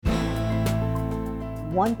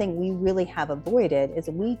One thing we really have avoided is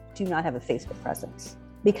we do not have a Facebook presence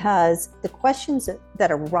because the questions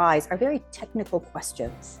that arise are very technical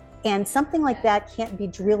questions. And something like that can't be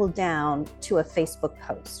drilled down to a Facebook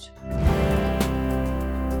post.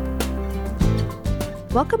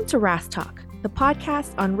 Welcome to RAS Talk, the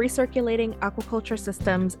podcast on recirculating aquaculture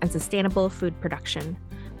systems and sustainable food production.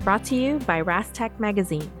 Brought to you by RASTech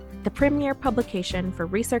Magazine, the premier publication for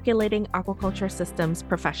recirculating aquaculture systems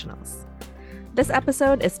professionals. This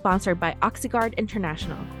episode is sponsored by Oxygard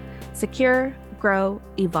International. Secure, grow,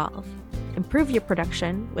 evolve. Improve your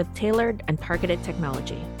production with tailored and targeted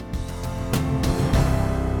technology.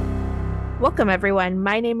 Welcome, everyone.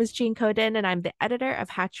 My name is Jean Coden, and I'm the editor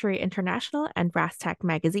of Hatchery International and RASTech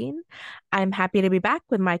Magazine. I'm happy to be back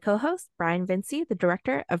with my co-host, Brian Vinci, the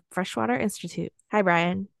director of Freshwater Institute. Hi,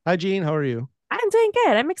 Brian. Hi, Jean. How are you? I'm doing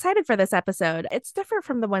good. I'm excited for this episode. It's different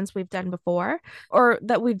from the ones we've done before or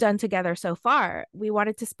that we've done together so far. We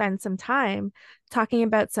wanted to spend some time talking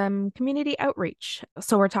about some community outreach.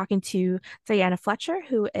 So we're talking to Diana Fletcher,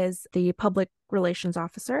 who is the public relations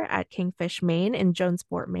officer at Kingfish Maine in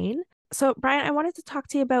Jonesport, Maine. So, Brian, I wanted to talk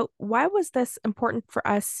to you about why was this important for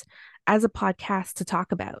us as a podcast to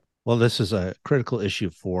talk about? Well, this is a critical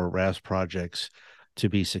issue for RAS projects to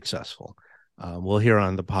be successful. We'll hear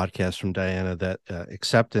on the podcast from Diana that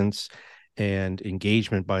acceptance and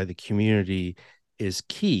engagement by the community is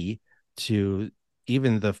key to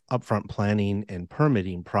even the upfront planning and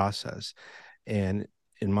permitting process. And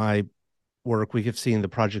in my work, we have seen the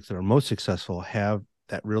projects that are most successful have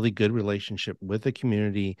that really good relationship with the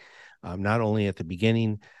community, not only at the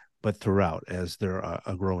beginning, but throughout as they're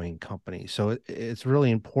a growing company. So it's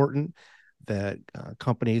really important that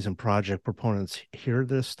companies and project proponents hear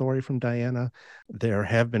this story from Diana. There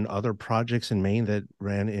have been other projects in Maine that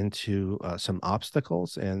ran into some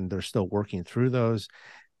obstacles, and they're still working through those.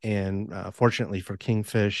 And fortunately for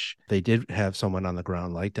Kingfish, they did have someone on the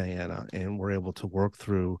ground like Diana, and were able to work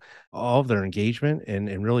through all of their engagement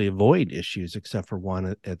and really avoid issues, except for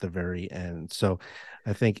one at the very end. So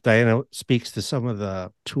I think Diana speaks to some of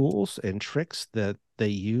the tools and tricks that they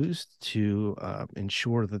used to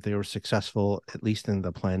ensure that they were successful, at least in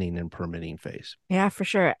the planning and permitting phase. Yeah, for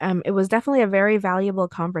sure. It was definitely a very valuable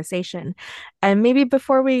conversation. And maybe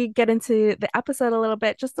before we get into the episode a little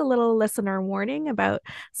bit, just a little listener warning about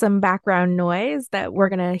some background noise that we're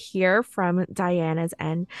going to hear from Diana's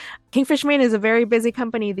end. Kingfish Maine is a very busy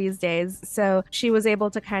company these days, so she was able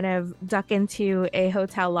to kind of duck into a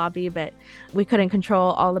hotel lobby, but we couldn't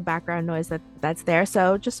control all the background noise that's there.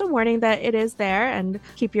 So just a warning that it is there, and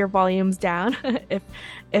keep your volumes down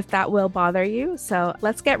if that will bother you. So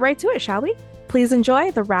let's get right to it, shall we? Please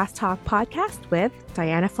enjoy the RAS Talk podcast with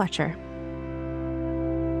Diana Fletcher.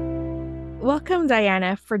 Welcome,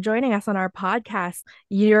 Diana, for joining us on our podcast.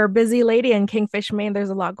 You're a busy lady in Kingfish, Maine. There's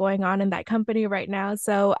a lot going on in that company right now.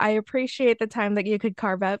 So I appreciate the time that you could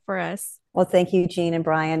carve out for us. Well, thank you, Jean and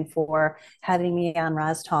Brian, for having me on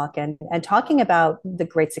RAS Talk and talking about the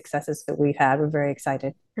great successes that we've had. We're very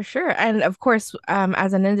excited. For sure. And of course,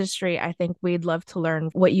 as an industry, I think we'd love to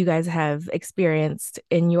learn what you guys have experienced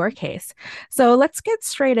in your case. So let's get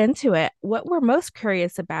straight into it. What we're most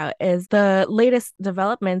curious about is the latest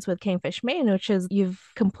developments with Kingfish Maine, which is you've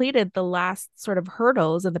completed the last sort of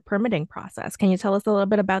hurdles of the permitting process. Can you tell us a little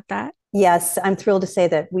bit about that? Yes, I'm thrilled to say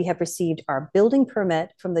that we have received our building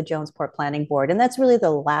permit from the Jonesport Planning Board. And that's really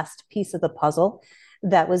the last piece of the puzzle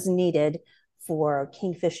that was needed for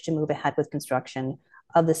Kingfish to move ahead with construction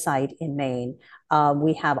of the site in Maine.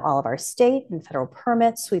 We have all of our state and federal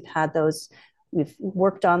permits. We've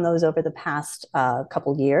worked on those over the past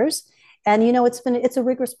couple years. And, you know, it's a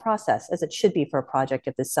rigorous process, as it should be for a project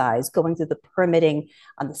of this size, going through the permitting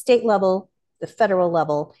on the state level, the federal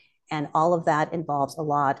level. And all of that involves a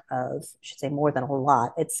lot of, I should say more than a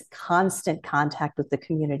lot, it's constant contact with the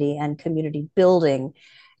community and community building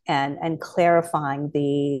and clarifying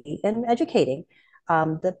and educating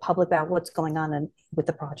the public about what's going on with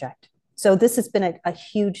the project. So this has been a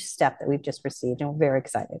huge step that we've just received, and we're very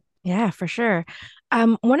excited. Yeah, for sure.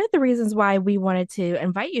 One of the reasons why we wanted to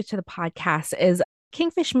invite you to the podcast is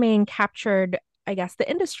Kingfish Maine captured, I guess, the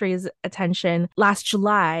industry's attention last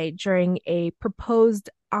July during a proposed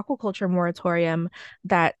aquaculture moratorium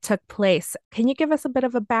that took place. Can you give us a bit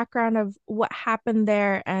of a background of what happened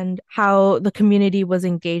there and how the community was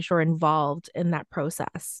engaged or involved in that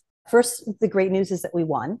process? First, the great news is that we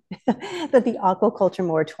won, that the aquaculture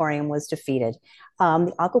moratorium was defeated.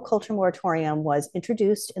 The aquaculture moratorium was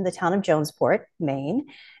introduced in the town of Jonesport, Maine,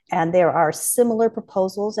 and there are similar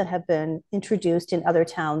proposals that have been introduced in other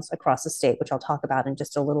towns across the state, which I'll talk about in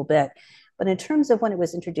just a little bit. But in terms of when it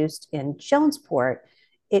was introduced in Jonesport,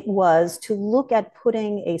 it was to look at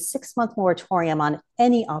putting a 6-month moratorium on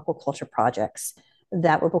any aquaculture projects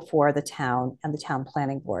that were before the town and the town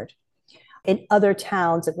planning board. In other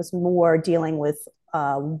towns, it was more dealing with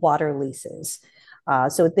water leases.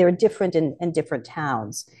 So they were different in different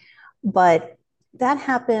towns. But that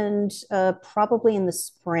happened probably in the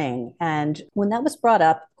spring. And when that was brought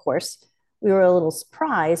up, of course, we were a little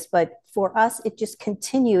surprised. But for us, it just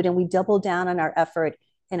continued, and we doubled down on our effort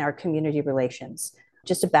in our community relations.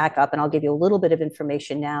 Just to back up, and I'll give you a little bit of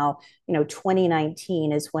information now,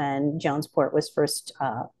 2019 is when Jonesport was first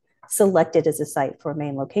selected as a site for a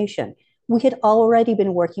main location. We had already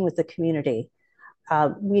been working with the community.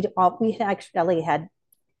 We actually had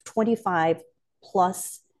 25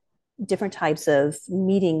 plus different types of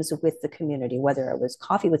meetings with the community, whether it was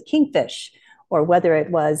coffee with Kingfish, or whether it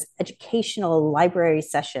was educational library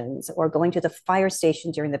sessions, or going to the fire station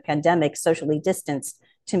during the pandemic, socially distanced,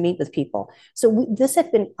 to meet with people. So this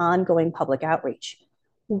had been ongoing public outreach.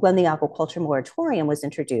 When the aquaculture moratorium was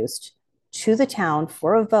introduced to the town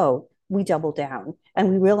for a vote, we doubled down, and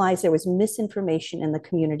we realized there was misinformation in the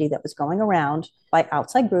community that was going around by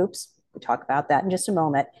outside groups. We'll talk about that in just a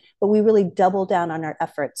moment, but we really doubled down on our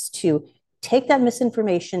efforts to take that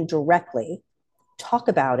misinformation directly, talk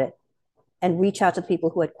about it, and reach out to people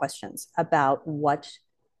who had questions about what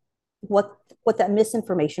that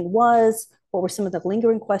misinformation was, what were some of the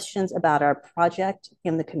lingering questions about our project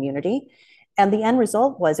in the community. And the end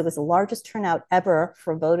result was it was the largest turnout ever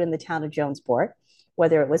for a vote in the town of Jonesport,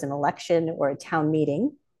 whether it was an election or a town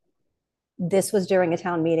meeting. This was during a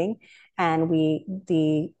town meeting, and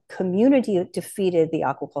the community defeated the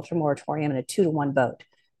aquaculture moratorium in a 2-1 vote,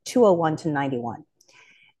 201 to 91.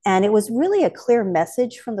 And it was really a clear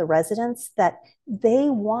message from the residents that they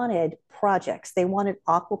wanted projects, they wanted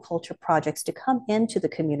aquaculture projects to come into the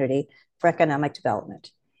community for economic development.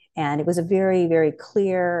 And it was a very, very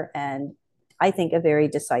clear, and I think a very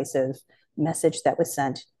decisive message that was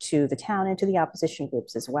sent to the town and to the opposition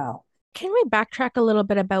groups as well. Can we backtrack a little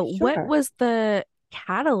bit about what Sure. was the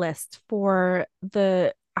catalyst for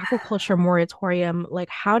the aquaculture moratorium? Like,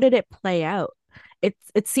 how did it play out?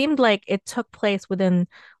 It seemed like it took place within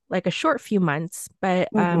like a short few months, but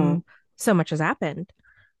so much has happened.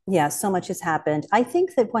 Yeah, so much has happened. I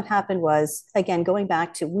think that what happened was, again, going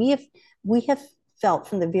back to we have felt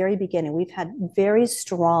from the very beginning, we've had very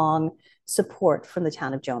strong support from the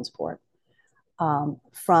town of Jonesport.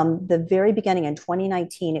 From the very beginning in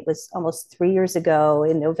 2019, it was almost 3 years ago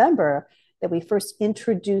in November that we first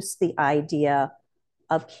introduced the idea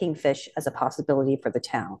of Kingfish as a possibility for the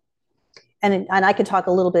town. And I can talk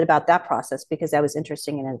a little bit about that process because that was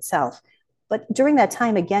interesting in itself. But during that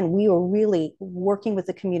time, again, we were really working with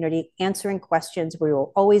the community, answering questions. We were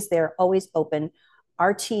always there, always open.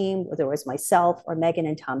 Our team, whether it was myself or Megan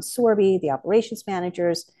and Tom Sorby, the operations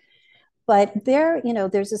managers. But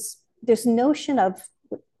there's this notion of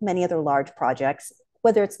many other large projects,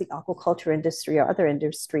 whether it's the aquaculture industry or other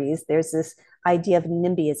industries, there's this idea of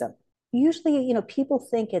NIMBYism. Usually, people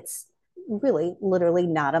think it's really literally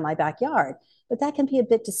not in my backyard, but that can be a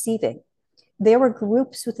bit deceiving. There were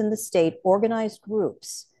groups within the state, organized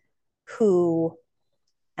groups who,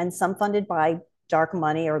 and some funded by dark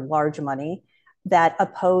money or large money, that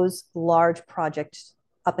oppose large projects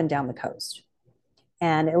up and down the coast.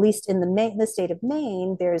 And at least in the state of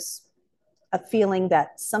Maine, there's a feeling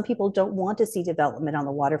that some people don't want to see development on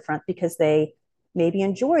the waterfront because they maybe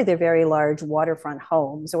enjoy their very large waterfront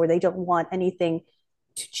homes, or they don't want anything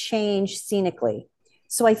to change scenically.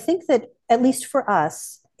 So I think that, at least for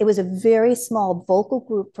us, it was a very small vocal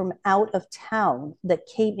group from out of town that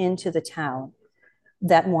came into the town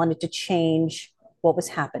that wanted to change what was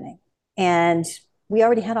happening. And we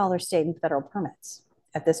already had all our state and federal permits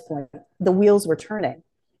at this point. The wheels were turning.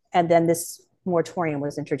 And then this moratorium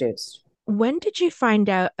was introduced. When did you find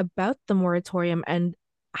out about the moratorium, and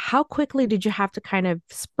how quickly did you have to kind of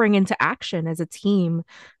spring into action as a team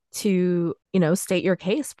to, state your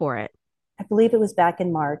case for it? I believe it was back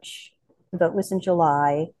in March. The vote was in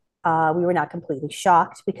July. We were not completely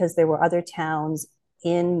shocked because there were other towns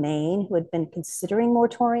in Maine who had been considering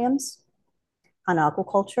moratoriums on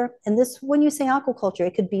aquaculture. And this, when you say aquaculture,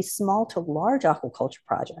 it could be small to large aquaculture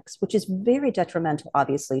projects, which is very detrimental,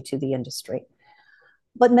 obviously, to the industry.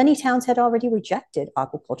 But many towns had already rejected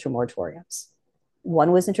aquaculture moratoriums.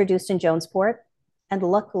 One was introduced in Jonesport. And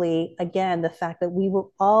luckily, again, the fact that we were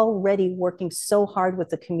already working so hard with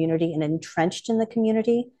the community and entrenched in the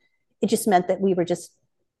community, it just meant that we were just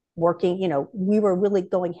working, we were really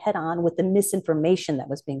going head on with the misinformation that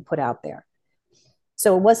was being put out there.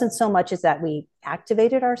 So it wasn't so much as that we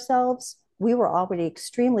activated ourselves. We were already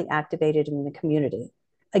extremely activated in the community,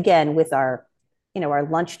 again, with our our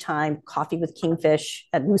lunchtime coffee with Kingfish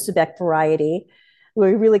at Moosebeck Variety, where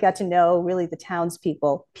we really got to know really the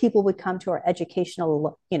townspeople. People would come to our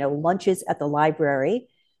educational, lunches at the library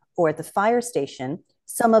or at the fire station.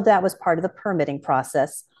 Some of that was part of the permitting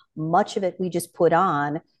process. Much of it we just put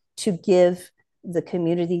on to give the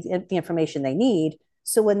community the information they need.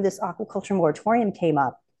 So when this aquaculture moratorium came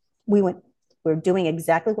up, we were doing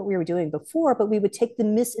exactly what we were doing before, but we would take the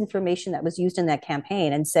misinformation that was used in that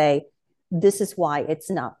campaign and say, this is why it's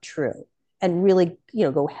not true, and really,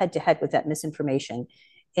 go head to head with that misinformation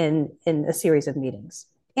in a series of meetings.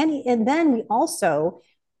 And then we also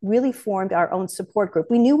really formed our own support group.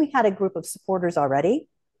 We knew we had a group of supporters already,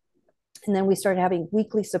 and then we started having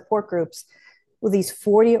weekly support groups with these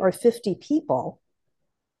 40 or 50 people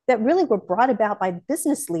that really were brought about by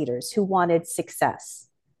business leaders who wanted success.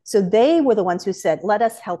 So they were the ones who said, let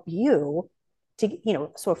us help you to,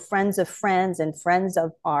 sort of friends of friends and friends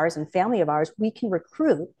of ours and family of ours, we can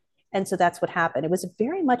recruit. And so that's what happened. It was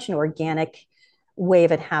very much an organic way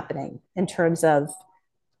of it happening in terms of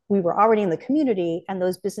we were already in the community and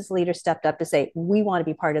those business leaders stepped up to say, we want to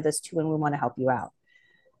be part of this too, and we want to help you out.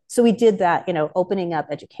 So we did that, opening up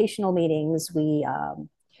educational meetings. We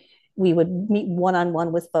would meet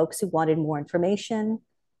one-on-one with folks who wanted more information.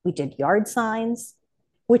 We did yard signs,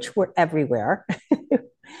 which were everywhere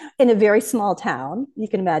in a very small town. You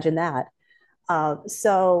can imagine that.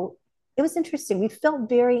 So it was interesting. We felt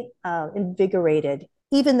very invigorated,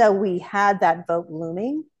 even though we had that vote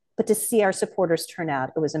looming, but to see our supporters turn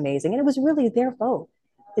out, it was amazing. And it was really their vote.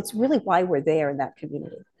 It's really why we're there in that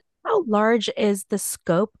community. How large is the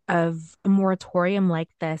scope of a moratorium like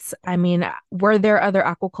this? I mean, were there other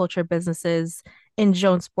aquaculture businesses in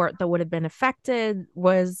Jonesport that would have been affected?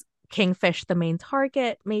 Was Kingfish the main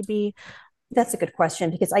target, maybe? That's a good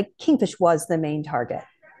question, because Kingfish was the main target.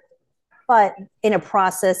 But in a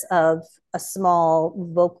process of a small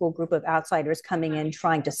vocal group of outsiders coming in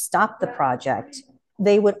trying to stop the project,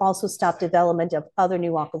 they would also stop development of other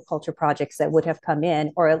new aquaculture projects that would have come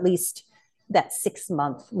in, or at least that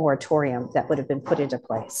 6-month moratorium that would have been put into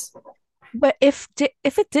place. But if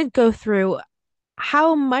it did go through,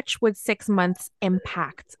 how much would 6 months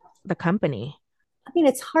impact the company? I mean,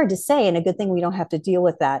 it's hard to say, and a good thing we don't have to deal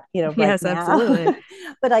with that, right yes, now. Absolutely.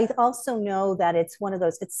 But I also know that it's one of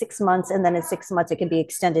those, it's 6 months, and then in 6 months, it can be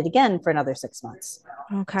extended again for another 6 months.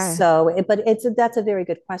 Okay. So, that's a very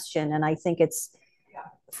good question. And I think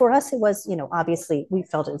for us, it was, obviously we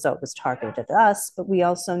felt as though it was targeted at us, but we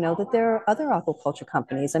also know that there are other aquaculture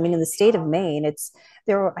companies. I mean, in the state of Maine,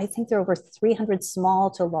 I think there are over 300 small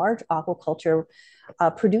to large aquaculture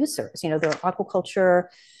producers. There are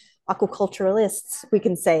aquaculturalists, we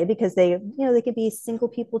can say, because they could be single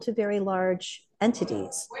people to very large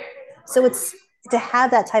entities. So it's to have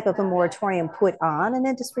that type of a moratorium put on an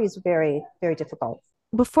industry is very, very difficult.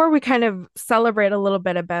 Before we kind of celebrate a little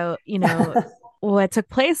bit about, what took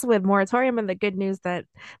place with moratorium and the good news that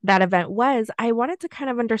event was, I wanted to kind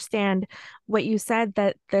of understand what you said,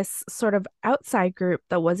 that this sort of outside group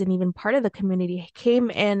that wasn't even part of the community came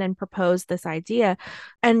in and proposed this idea.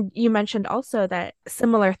 And you mentioned also that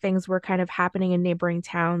similar things were kind of happening in neighboring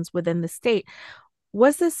towns within the state.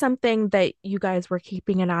 Was this something that you guys were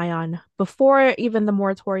keeping an eye on before even the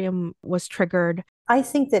moratorium was triggered? I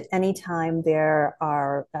think that anytime there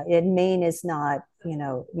are, Maine is not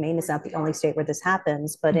the only state where this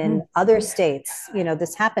happens, but in other states,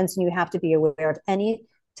 this happens, and you have to be aware of any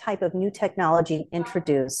type of new technology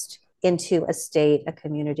introduced into a state, a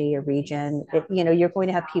community, a region. You're going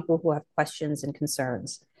to have people who have questions and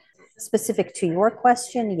concerns. Specific to your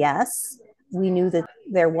question, yes, we knew that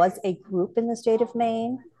there was a group in the state of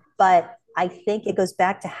Maine, but I think it goes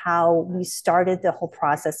back to how we started the whole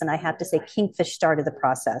process. And I have to say, Kingfish started the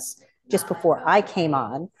process just before I came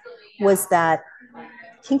on, was that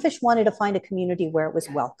Kingfish wanted to find a community where it was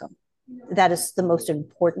welcome. That is the most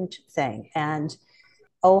important thing. And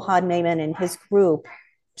Ohad Maiman and his group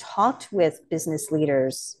talked with business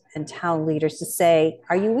leaders and town leaders to say,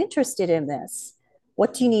 are you interested in this?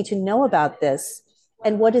 What do you need to know about this?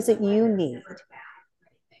 And what is it you need?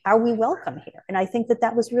 Are we welcome here? And I think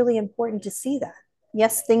that was really important to see that.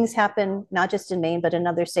 Yes, things happen, not just in Maine, but in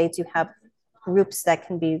other states. You have groups that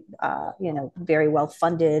can be, very well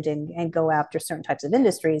funded and go after certain types of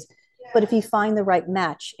industries. But if you find the right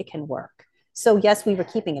match, it can work. So yes, we were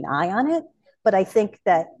keeping an eye on it, but I think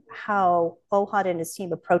that how Ohad and his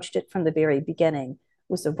team approached it from the very beginning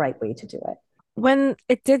was the right way to do it. When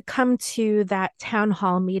it did come to that town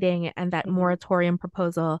hall meeting and that moratorium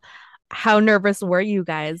proposal, how nervous were you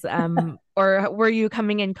guys? Or were you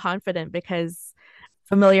coming in confident because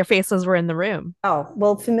familiar faces were in the room? Oh,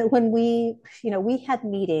 well, when we had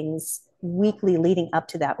meetings weekly leading up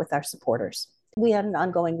to that with our supporters. We had an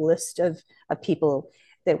ongoing list of people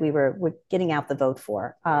that we were getting out the vote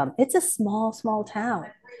for. It's a small town.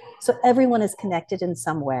 So everyone is connected in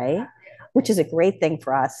some way, which is a great thing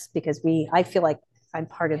for us because I feel like I'm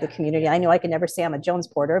part of the community. I know I can never say I'm a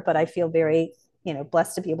Jonesporter, but I feel very,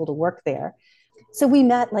 blessed to be able to work there. So we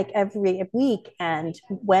met like every week. And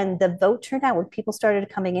when the vote turned out, when people started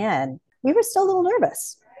coming in, we were still a little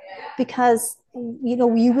nervous because, we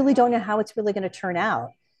really don't know how it's really going to turn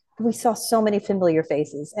out. We saw so many familiar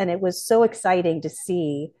faces and it was so exciting to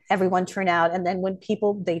see everyone turn out. And then when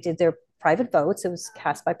they did their private votes, it was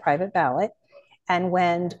cast by private ballot. And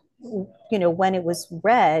when it was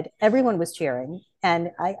read, everyone was cheering.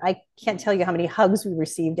 And I can't tell you how many hugs we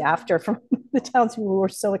received after from the townspeople who were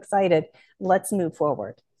so excited. Let's move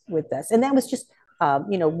forward with this. And that was just,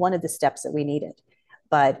 one of the steps that we needed.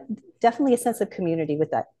 But definitely a sense of community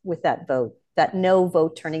with that vote, that no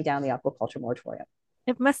vote turning down the aquaculture moratorium.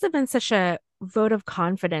 It must have been such a vote of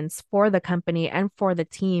confidence for the company and for the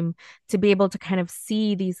team to be able to kind of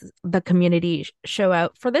see the community show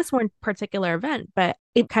out for this one particular event, but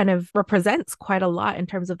it kind of represents quite a lot in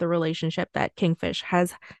terms of the relationship that Kingfish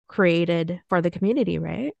has created for the community,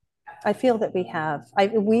 right? I feel that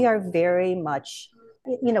we are very much,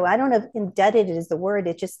 I don't know if indebted is the word.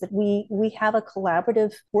 It's just that we have a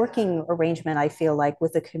collaborative working arrangement, I feel like,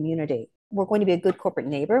 with the community. We're going to be a good corporate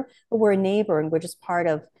neighbor, but we're a neighbor and we're just part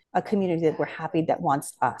of a community that we're happy that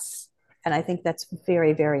wants us. And I think that's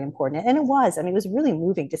very, very important. And it was really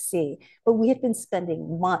moving to see, but we had been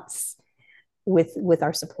spending months with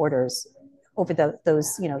our supporters over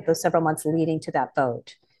those several months leading to that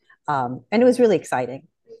vote. And it was really exciting.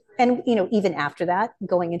 And, even after that,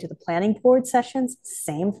 going into the planning board sessions,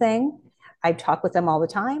 same thing. I talk with them all the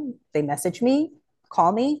time. They message me,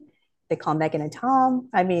 call me. They call Megan and Tom.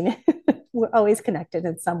 We're always connected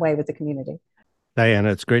in some way with the community.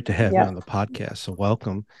 Diana, it's great to have you on the podcast. So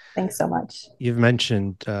welcome. Thanks so much. You've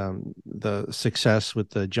mentioned the success with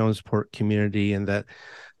the Jonesport community and that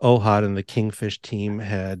OHAD and the Kingfish team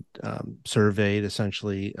had surveyed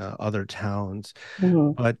essentially other towns.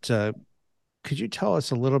 Mm-hmm. But could you tell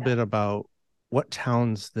us a little bit about what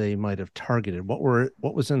towns they might have targeted? What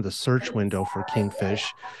was in the search window for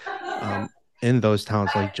Kingfish in those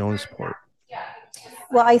towns like Jonesport?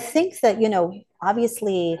 Well, I think that,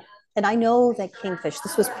 obviously, and I know that Kingfish,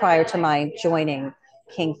 this was prior to my joining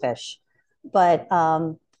Kingfish, but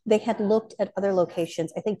they had looked at other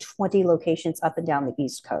locations, I think 20 locations up and down the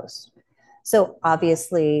East Coast. So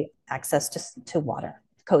obviously access to water,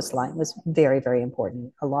 coastline was very, very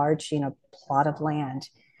important. A large, plot of land.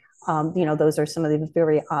 Those are some of the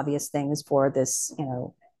very obvious things for this,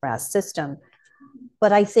 RAS system.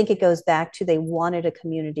 But I think it goes back to they wanted a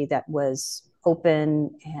community that was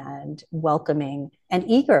open and welcoming and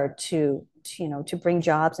eager to bring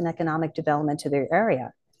jobs and economic development to their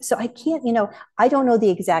area. So I can't, I don't know the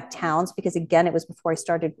exact towns because again, it was before I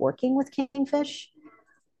started working with Kingfish,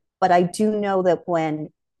 but I do know that when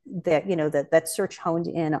that search honed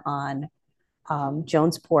in on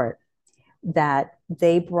Jonesport, that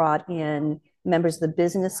they brought in members of the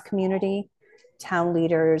business community, town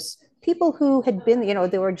leaders, people who had been,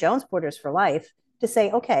 they were Jonesporters for life, to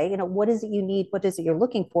say, okay, what is it you need? What is it you're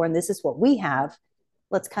looking for? And this is what we have.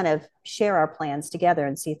 Let's kind of share our plans together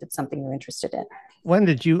and see if it's something you're interested in. When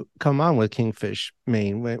did you come on with Kingfish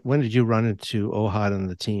Maine? When did you run into OHAD and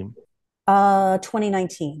the team?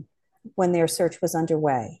 2019, when their search was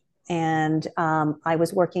underway. And I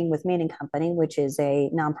was working with Maine & Company, which is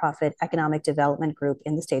a nonprofit economic development group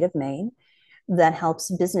in the state of Maine that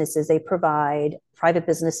helps businesses. They provide private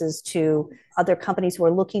businesses to other companies who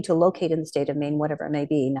are looking to locate in the state of Maine, whatever it may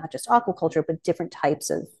be, not just aquaculture, but different types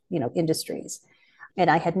of, industries. And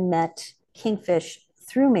I had met Kingfish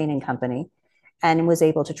through Maine & Company and was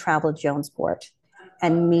able to travel to Jonesport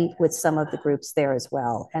and meet with some of the groups there as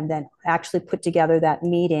well. And then actually put together that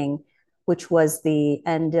meeting, which was the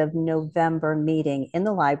end of November meeting in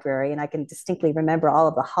the library. And I can distinctly remember all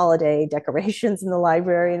of the holiday decorations in the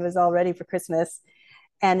library, and it was all ready for Christmas.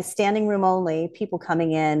 And standing room only, people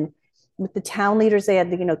coming in with the town leaders. They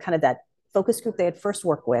had, kind of that focus group they had first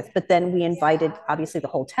worked with, but then we invited obviously the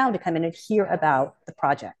whole town to come in and hear about the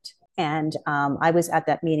project. And I was at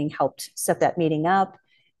that meeting, helped set that meeting up.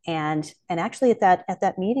 And actually at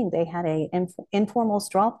that meeting, they had a informal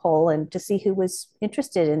straw poll and to see who was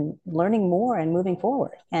interested in learning more and moving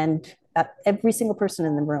forward. And every single person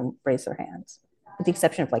in the room raised their hands, with the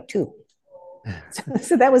exception of like two.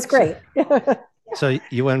 So that was great. So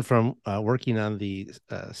you went from working on the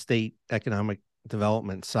state economic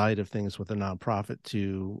development side of things with a nonprofit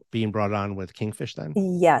to being brought on with Kingfish then?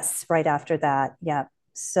 Yes, right after that. Yeah.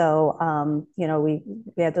 So,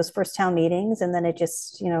 we had those first town meetings, and then it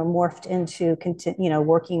just, morphed into,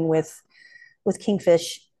 working with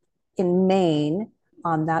Kingfish in Maine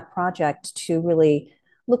on that project to really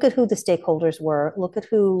look at who the stakeholders were, look at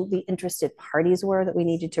who the interested parties were that we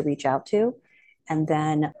needed to reach out to, and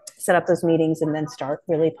then set up those meetings and then start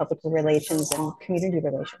really public relations and community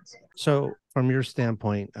relations. So from your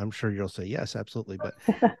standpoint, I'm sure you'll say yes, absolutely.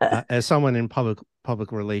 But as someone in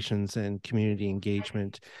public relations and community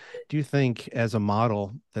engagement, do you think as a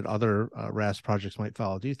model that other RAS projects might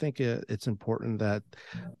follow, do you think it's important that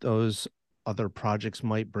those other projects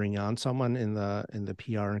might bring on someone in the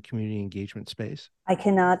PR and community engagement space? I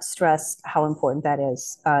cannot stress how important that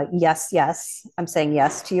is. Yes. I'm saying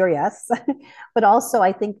yes to your yes. But also,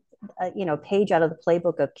 I think, page out of the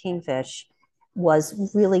playbook of Kingfish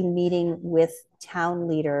was really meeting with town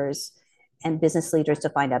leaders and business leaders to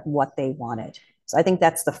find out what they wanted. So I think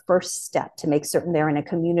that's the first step to make certain they're in a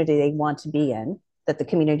community they want to be in, that the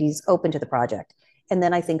community is open to the project. And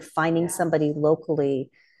then I think finding somebody locally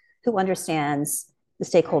who understands the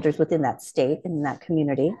stakeholders within that state and in that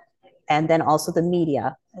community, and then also the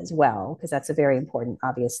media as well, because that's a very important,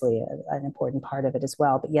 obviously, an important part of it as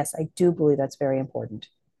well. But yes, I do believe that's very important.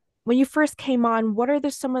 When you first came on, what are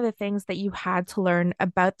some of the things that you had to learn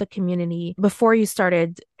about the community before you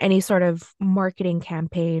started any sort of marketing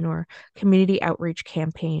campaign or community outreach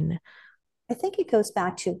campaign? I think it goes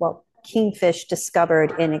back to what Kingfish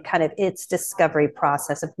discovered in kind of its discovery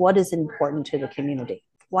process of what is important to the community.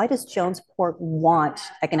 Why does Jonesport want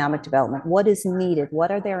economic development? What is needed?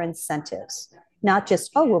 What are their incentives? Not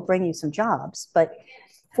just, oh, we'll bring you some jobs, but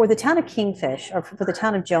for the town of Kingfish or for the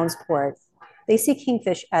town of Jonesport, they see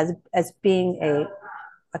Kingfish as being a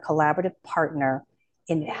collaborative partner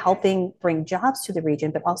in helping bring jobs to the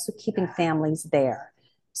region, but also keeping families there.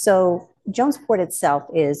 So Jonesport itself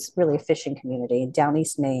is really a fishing community in down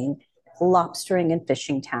East Maine, lobstering and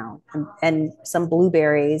fishing town, and some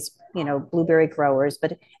blueberries, blueberry growers,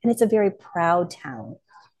 and it's a very proud town.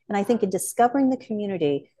 And I think in discovering the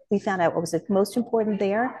community, we found out what was the most important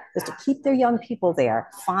there was to keep their young people there,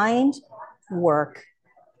 find work,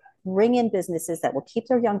 bring in businesses that will keep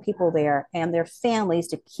their young people there and their families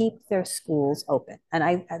to keep their schools open.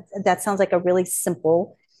 And that sounds like a really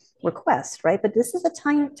simple request, right? But this is a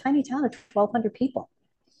tiny, tiny town of 1,200 people.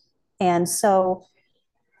 And so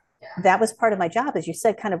that was part of my job, as you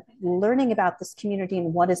said, kind of learning about this community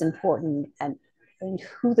and what is important and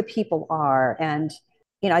who the people are. And,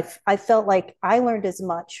 I felt like I learned as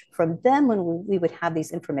much from them when we would have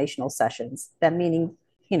these informational sessions, that meaning,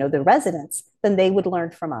 the residents, than they would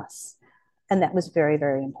learn from us. And that was very,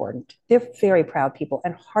 very important. They're very proud people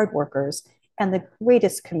and hard workers and the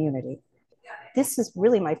greatest community. This is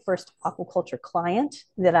really my first aquaculture client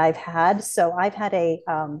that I've had. So I've had a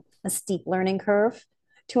steep learning curve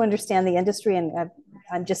to understand the industry. And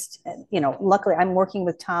I'm just, luckily I'm working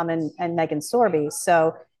with Tom and Megan Sorby.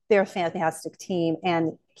 So they're a fantastic team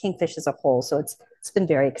and Kingfish as a whole. So it's been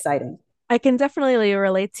very exciting. I can definitely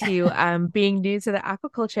relate to you being new to the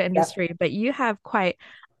aquaculture industry, yep. But you have quite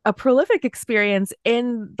a prolific experience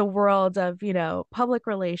in the world of, public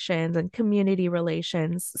relations and community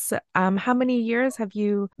relations. So, how many years have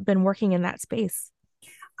you been working in that space?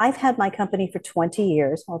 I've had my company for 20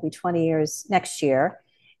 years. I'll be 20 years next year.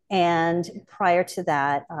 And prior to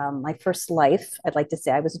that, my first life, I'd like to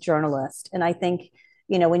say I was a journalist. And I think,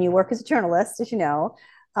 when you work as a journalist, as you know,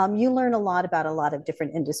 you learn a lot about a lot of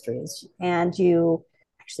different industries, and you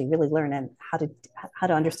actually really learn how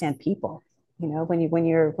to understand people. When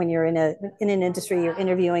you're in an industry, you're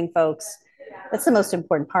interviewing folks. That's the most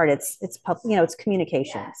important part. It's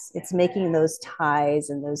communications. It's making those ties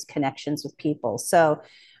and those connections with people. So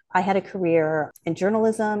I had a career in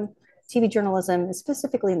journalism, TV journalism,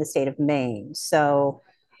 specifically in the state of Maine. So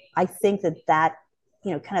I think that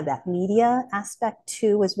kind of that media aspect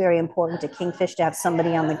too was very important to Kingfish, to have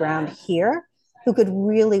somebody on the ground here who could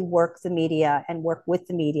really work the media and work with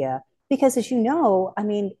the media. Because as you know, I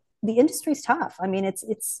mean, the industry's tough. I mean, it's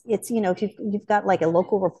if you've got like a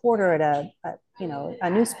local reporter at a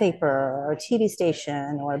newspaper or a TV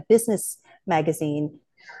station or a business magazine,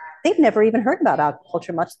 they've never even heard about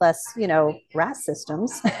aquaculture, much less, RAS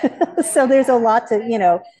systems. So there's a lot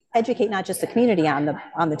to, educate not just the community on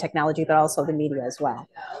the technology, but also the media as well.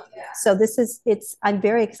 So I'm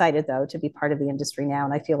very excited though to be part of the industry now.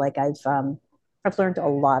 And I feel like I've learned a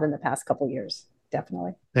lot in the past couple of years.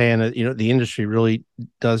 Definitely. And, the industry really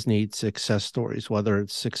does need success stories, whether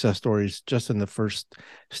it's success stories just in the first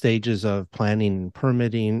stages of planning and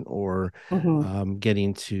permitting or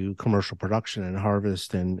getting to commercial production and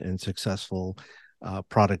harvest and successful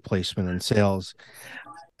product placement and sales.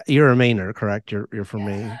 You're a Mainer, correct? You're from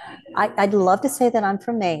Maine. I'd love to say that I'm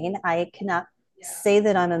from Maine. I cannot say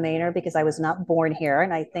that I'm a Mainer because I was not born here,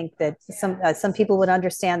 and I think that some people would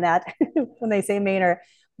understand that when they say Mainer.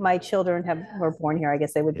 My children were born here. I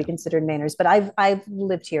guess they would be Yeah. considered Mainers, but I've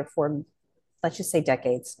lived here for, let's just say,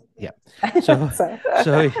 decades. Yeah. So So,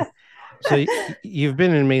 so so you've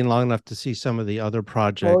been in Maine long enough to see some of the other oh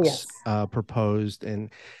projects yes. proposed and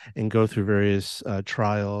go through various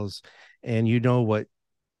trials, and you know what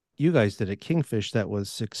you guys did at Kingfish that was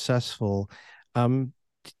successful. Um,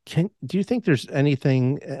 do you think there's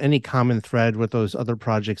any common thread with those other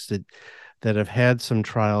projects that have had some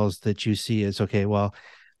trials that you see as okay, well,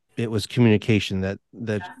 it was communication that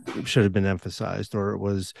should have been emphasized, or it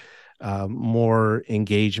was more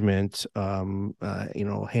engagement, hand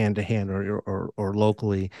to hand or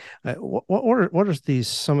locally. What are these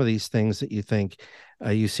some of these things that you think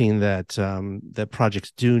you've seen that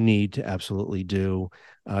projects do need to absolutely do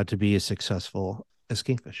to be as successful as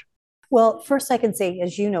Kingfish? Well, first I can say,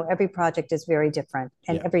 as you know, every project is very different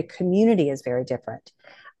and Yeah, every community is very different.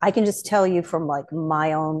 I can just tell you from like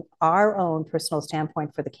our own personal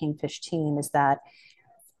standpoint for the Kingfish team is that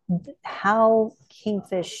how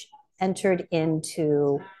Kingfish entered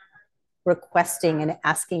into requesting and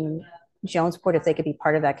asking Jonesport if they could be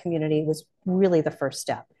part of that community was really the first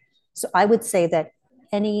step. So I would say that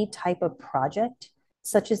any type of project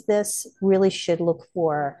such as this really should look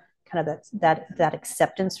for kind of that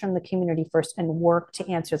acceptance from the community first and work to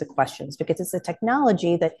answer the questions because it's a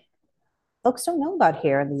technology that folks don't know about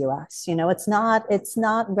here in the US. You know, it's not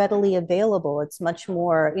readily available. It's much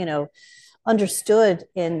more, understood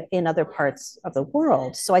in other parts of the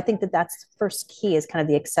world. So I think that that's the first key is kind of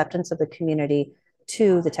the acceptance of the community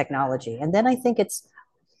to the technology. And then I think it's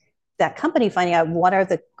that company finding out what are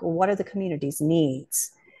the community's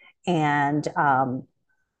needs and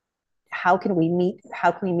how can we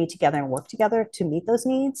meet together and work together to meet those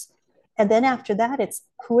needs. And then after that, it's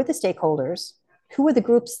who are the stakeholders, who are the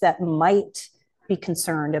groups that might be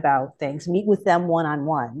concerned about things, meet with them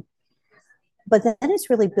one-on-one. But then it's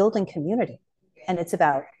really building community. And it's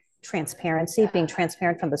about transparency, being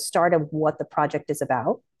transparent from the start of what the project is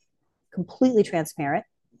about, completely transparent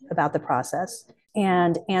about the process,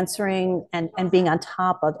 and answering and being on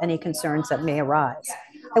top of any concerns that may arise.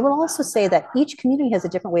 I will also say that each community has a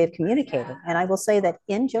different way of communicating. And I will say that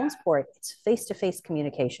in Jonesport, it's face-to-face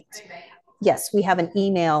communications. Yes, we have an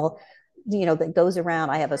email, that goes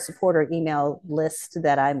around. I have a supporter email list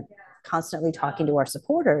that I'm constantly talking to our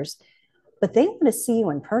supporters, but they want to see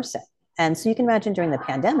you in person. And so you can imagine during the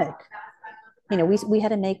pandemic, we had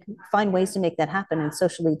to find ways to make that happen in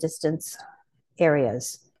socially distanced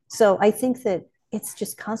areas. So I think that it's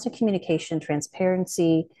just constant communication,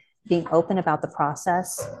 transparency, being open about the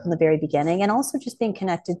process from the very beginning, and also just being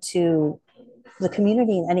connected to the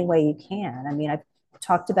community in any way you can. I mean, I've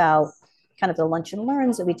talked about kind of the lunch and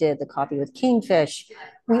learns that we did, the coffee with Kingfish.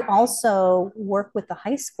 We also work with the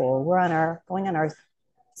high school. We're going on our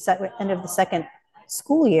end of the second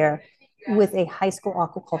school year with a high school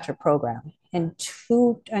aquaculture program. In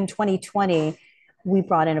 2020, we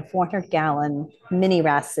brought in a 400-gallon mini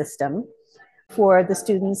RAS system for the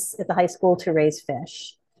students at the high school to raise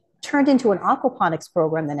fish. Turned into an aquaponics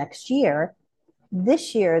program the next year.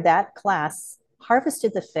 This year, that class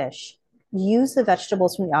harvested the fish, used the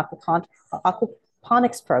vegetables from the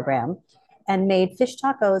aquaponics program, and made fish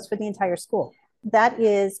tacos for the entire school. That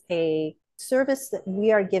is a service that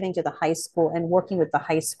we are giving to the high school and working with the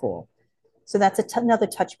high school. So that's another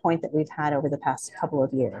touch point that we've had over the past couple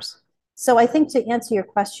of years. So I think to answer your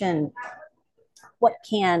question, what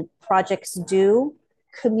can projects do?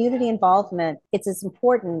 Community involvement, it's as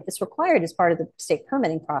important, it's required as part of the state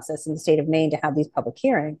permitting process in the state of Maine to have these public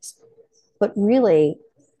hearings, but really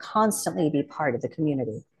constantly be part of the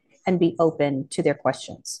community and be open to their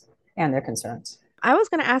questions and their concerns. I was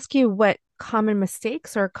going to ask you what common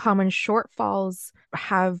mistakes or common shortfalls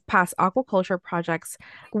have past aquaculture projects.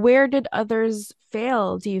 Where did others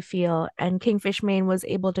fail, do you feel? And Kingfish Maine was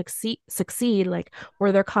able to succeed. Like,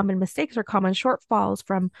 were there common mistakes or common shortfalls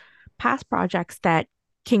from past projects that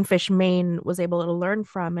Kingfish Maine was able to learn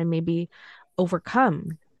from and maybe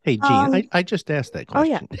overcome? Hey, Jean, I just asked that Oh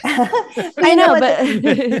yeah, question. I know,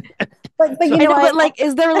 but you I know, know, but like,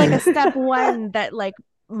 is there like a step one that like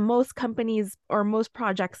most companies or most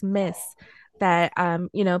projects miss that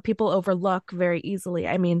people overlook very easily?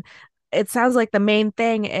 I mean, it sounds like the main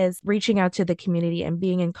thing is reaching out to the community and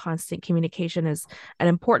being in constant communication is an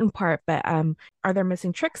important part, but are there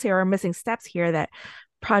missing tricks here or missing steps here that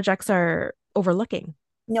projects are overlooking?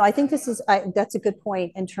 No, I think that's a good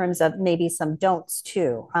point in terms of maybe some don'ts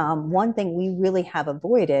too. One thing we really have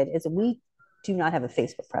avoided is we do not have a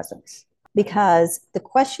Facebook presence because the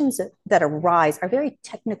questions that arise are very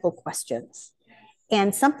technical questions.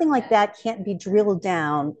 And something like that can't be drilled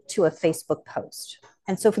down to a Facebook post.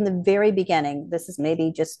 And so from the very beginning, this is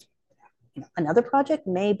maybe just another project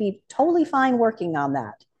may be totally fine working on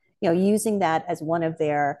that, using that as one of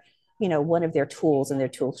their tools in their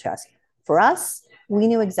tool chest. For us, we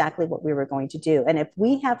knew exactly what we were going to do. And if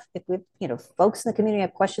folks in the community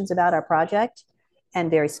have questions about our project and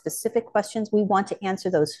very specific questions, we want to answer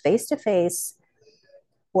those face to face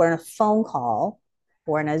or in a phone call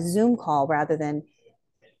or in a Zoom call rather than,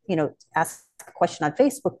 ask a question on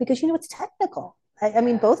Facebook because, it's technical. I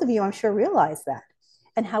mean, both of you, I'm sure, realize that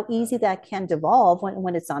and how easy that can devolve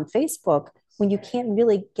when it's on Facebook, when you can't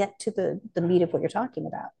really get to the meat of what you're talking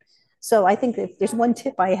about. So I think if there's one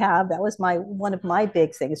tip I have, that was one of my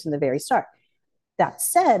big things from the very start. That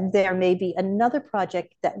said, there may be another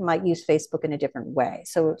project that might use Facebook in a different way.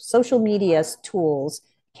 So social media tools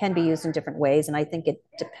can be used in different ways. And I think it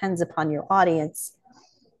depends upon your audience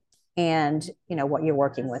and what you're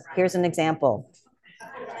working with. Here's an example.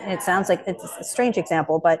 And it sounds like it's a strange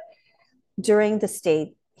example, but during the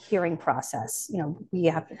state hearing process, we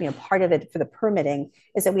have, part of it for the permitting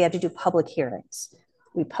is that we have to do public hearings.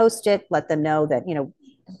 We post it, let them know that,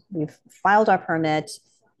 we've filed our permit,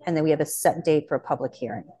 and then we have a set date for a public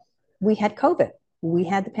hearing. We had COVID, we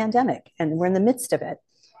had the pandemic, and we're in the midst of it.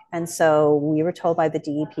 And so we were told by the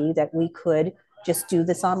DEP that we could just do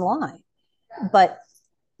this online. But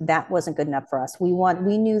that wasn't good enough for us. We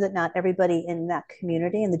knew that not everybody in that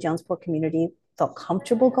community, in the Jonesport community, felt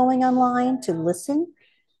comfortable going online to listen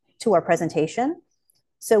to our presentation.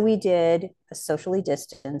 So we did a socially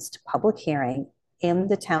distanced public hearing in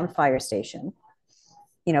the town fire station.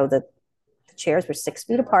 The chairs were 6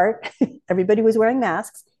 feet apart. Everybody was wearing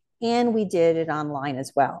masks, and we did it online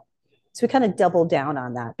as well. So we kind of doubled down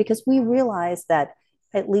on that because we realized that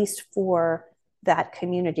at least for that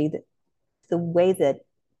community, that the way that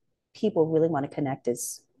people really want to connect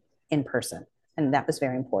is in person. And that was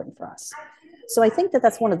very important for us. So I think that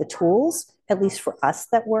that's one of the tools, at least for us,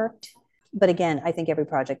 that worked. But again, I think every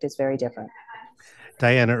project is very different.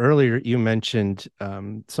 Diana, earlier you mentioned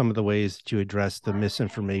some of the ways that you addressed the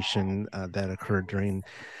misinformation that occurred during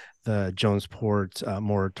the Jonesport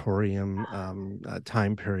moratorium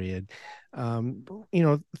time period.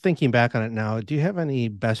 Thinking back on it now, do you have any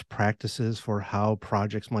best practices for how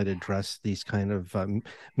projects might address these kind of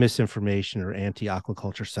misinformation or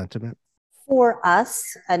anti-aquaculture sentiment? For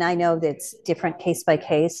us, and I know that it's different case by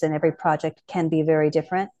case and every project can be very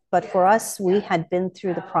different, but for us, we had been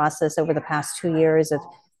through the process over the past 2 years of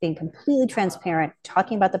being completely transparent,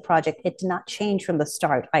 talking about the project. It did not change from the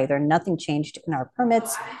start either. Nothing changed in our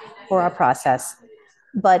permits or our process.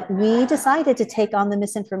 But we decided to take on the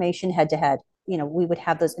misinformation head to head. We would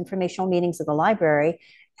have those informational meetings at the library,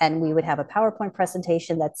 and we would have a PowerPoint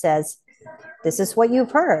presentation that says, this is what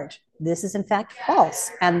you've heard. This is in fact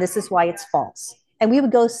false, and this is why it's false. And we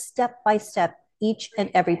would go step by step, each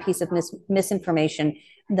and every piece of misinformation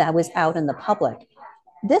that was out in the public.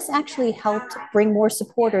 This actually helped bring more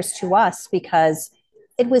supporters to us because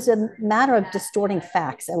it was a matter of distorting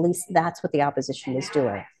facts. At least that's what the opposition was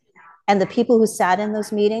doing. And the people who sat in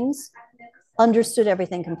those meetings understood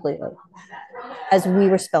everything completely as we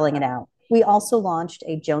were spelling it out. We also launched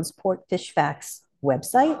a Jonesport Fish Facts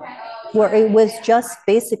website where it was just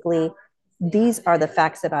basically, these are the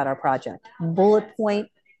facts about our project. Bullet point,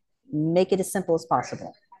 make it as simple as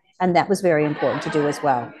possible. And that was very important to do as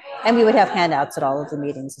well. And we would have handouts at all of the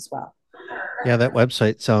meetings as well. Yeah, that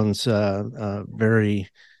website sounds very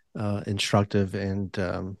instructive and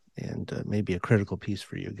maybe a critical piece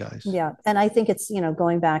for you guys. Yeah, and I think it's,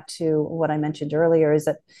 going back to what I mentioned earlier, is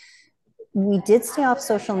that we did stay off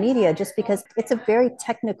social media just because it's a very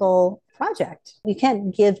technical project. You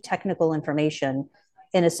can't give technical information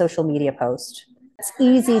in a social media post. It's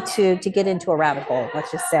easy to get into a rabbit hole,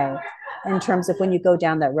 let's just say, in terms of when you go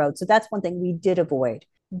down that road. So that's one thing we did avoid.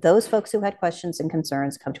 Those folks who had questions and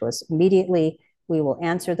concerns come to us immediately. We will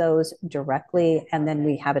answer those directly, and then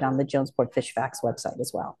we have it on the Jonesport Fish Facts website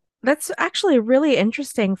as well. That's actually really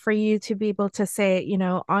interesting for you to be able to say,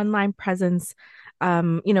 online presence,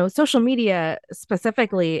 social media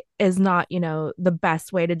specifically is not, the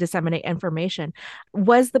best way to disseminate information.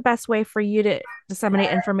 Was the best way for you to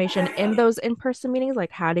disseminate information in those in-person meetings?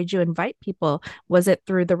 Like, how did you invite people? Was it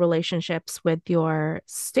through the relationships with your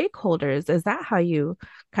stakeholders? Is that how you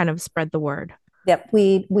kind of spread the word? Yep,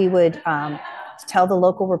 we would tell the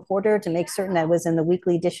local reporter to make certain that it was in the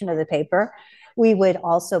weekly edition of the paper. We would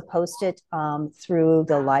also post it through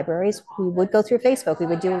the libraries. We would go through Facebook. We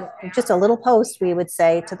would do just a little post. We would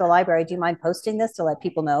say to the library, do you mind posting this to let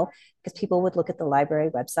people know because people would look at the library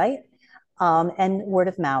website, and word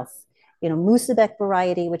of mouth. Moosebeck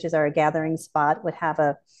Variety, which is our gathering spot,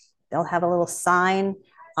 they'll have a little sign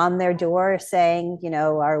on their door saying,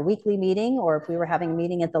 our weekly meeting, or if we were having a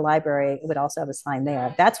meeting at the library, it would also have a sign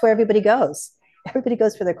there. That's where everybody goes. Everybody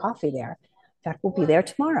goes for their coffee there. In fact, we'll be there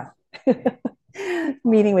tomorrow,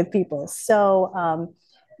 meeting with people. So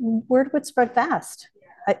word would spread fast.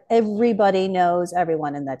 Everybody knows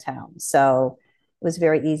everyone in that town. So it was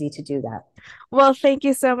very easy to do that. Well, thank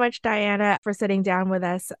you so much, Diana, for sitting down with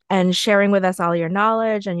us and sharing with us all your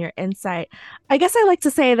knowledge and your insight. I guess I like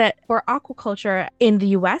to say that for aquaculture in the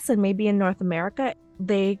US and maybe in North America,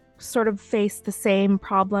 they sort of face the same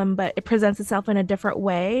problem, but it presents itself in a different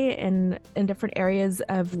way in different areas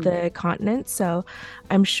of the continent. So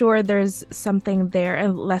I'm sure there's something there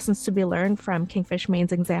and lessons to be learned from Kingfish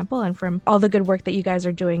Maine's example and from all the good work that you guys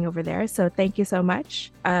are doing over there. So thank you so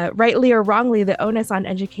much. Rightly or wrongly, the onus on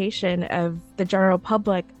education of the general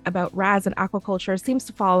public about RAS and aquaculture seems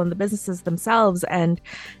to fall on the businesses themselves. And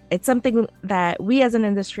it's something that we as an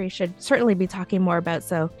industry should certainly be talking more about.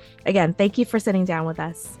 So again, thank you for sitting down with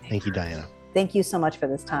us. Thank you, Diana. Thank you so much for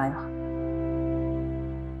this time.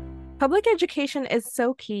 Public education is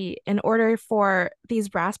so key in order for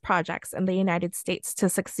these RAS projects in the United States to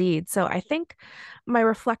succeed. So I think my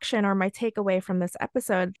reflection or my takeaway from this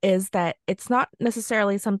episode is that it's not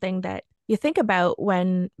necessarily something that you think about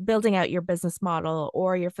when building out your business model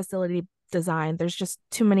or your facility design. There's just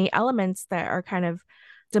too many elements that are kind of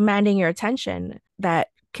demanding your attention, that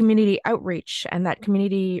community outreach and that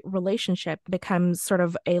community relationship becomes sort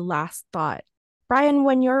of a last thought. Brian,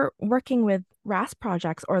 when you're working with RAS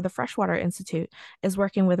projects or the Freshwater Institute is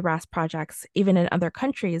working with RAS projects, even in other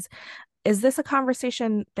countries, is this a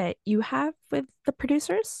conversation that you have with the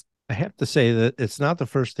producers? I have to say that it's not the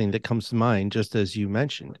first thing that comes to mind, just as you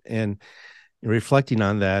mentioned. And reflecting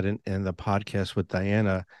on that and the podcast with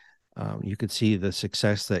Diana, you could see the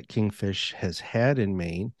success that Kingfish has had in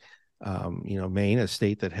Maine. Maine, a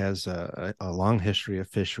state that has a long history of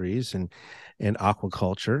fisheries and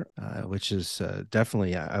aquaculture, which is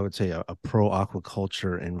definitely, I would say, a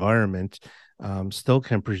pro-aquaculture environment, still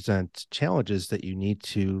can present challenges that you need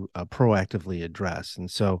to proactively address. And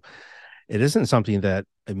so it isn't something that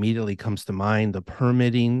immediately comes to mind. The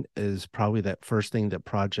permitting is probably that first thing that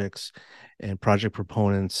projects and project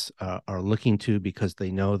proponents are looking to, because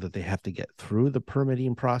they know that they have to get through the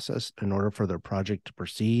permitting process in order for their project to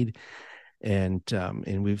proceed. And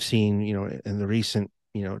we've seen, in the recent,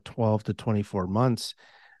 12 to 24 months,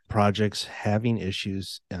 projects having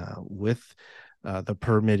issues with the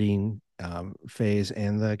permitting phase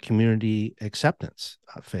and the community acceptance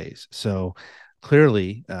phase. So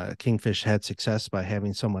clearly, Kingfish had success by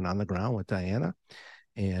having someone on the ground with Diana.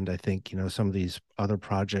 And I think, some of these other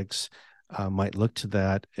projects might look to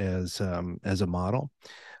that as a model.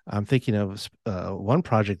 I'm thinking of one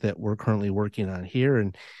project that we're currently working on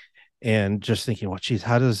here and just thinking, well, geez,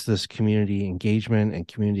 how does this community engagement and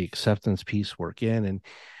community acceptance piece work in?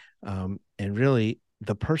 And really,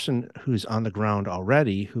 the person who's on the ground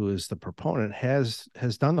already, who is the proponent, has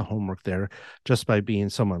done the homework there just by being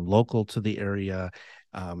someone local to the area,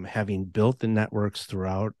 having built the networks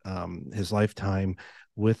throughout his lifetime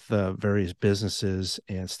with various businesses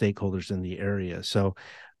and stakeholders in the area. So,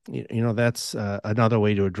 that's another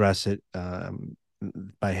way to address it,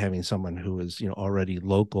 by having someone who is, already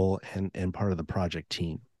local and part of the project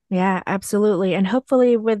team. Yeah, absolutely. And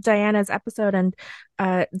hopefully with Diana's episode and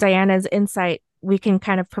Diana's insight, we can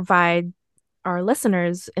kind of provide our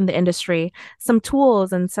listeners in the industry some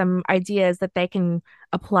tools and some ideas that they can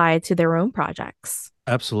apply to their own projects.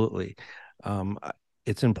 Absolutely.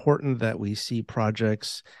 It's important that we see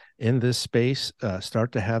projects in this space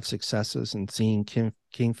start to have successes, and seeing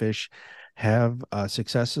Kingfish have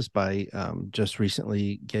successes by just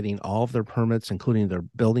recently getting all of their permits, including their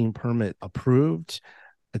building permit, approved.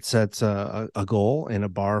 It sets a goal and a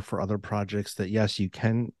bar for other projects that, yes, you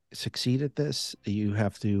can succeed at this. You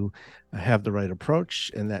have to have the right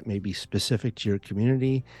approach, and that may be specific to your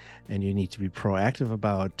community. And you need to be proactive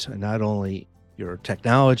about not only your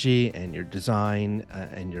technology and your design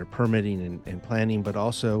and your permitting and planning, but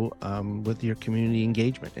also with your community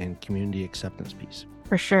engagement and community acceptance piece.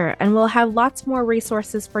 For sure. And we'll have lots more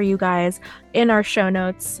resources for you guys in our show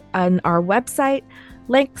notes on our website.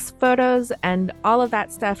 Links, photos, and all of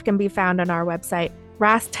that stuff can be found on our website,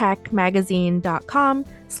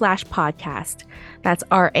 rastechmagazine.com/podcast. That's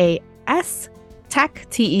RAS Tech,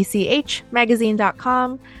 TECH,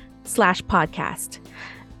 magazine.com/podcast.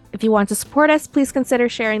 If you want to support us, please consider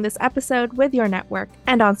sharing this episode with your network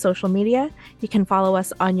and on social media. You can follow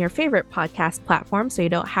us on your favorite podcast platform so you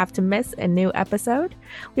don't have to miss a new episode.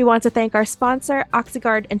 We want to thank our sponsor,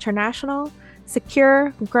 Oxygard International.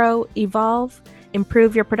 Secure, grow, evolve,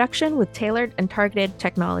 improve your production with tailored and targeted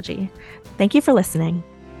technology. Thank you for listening.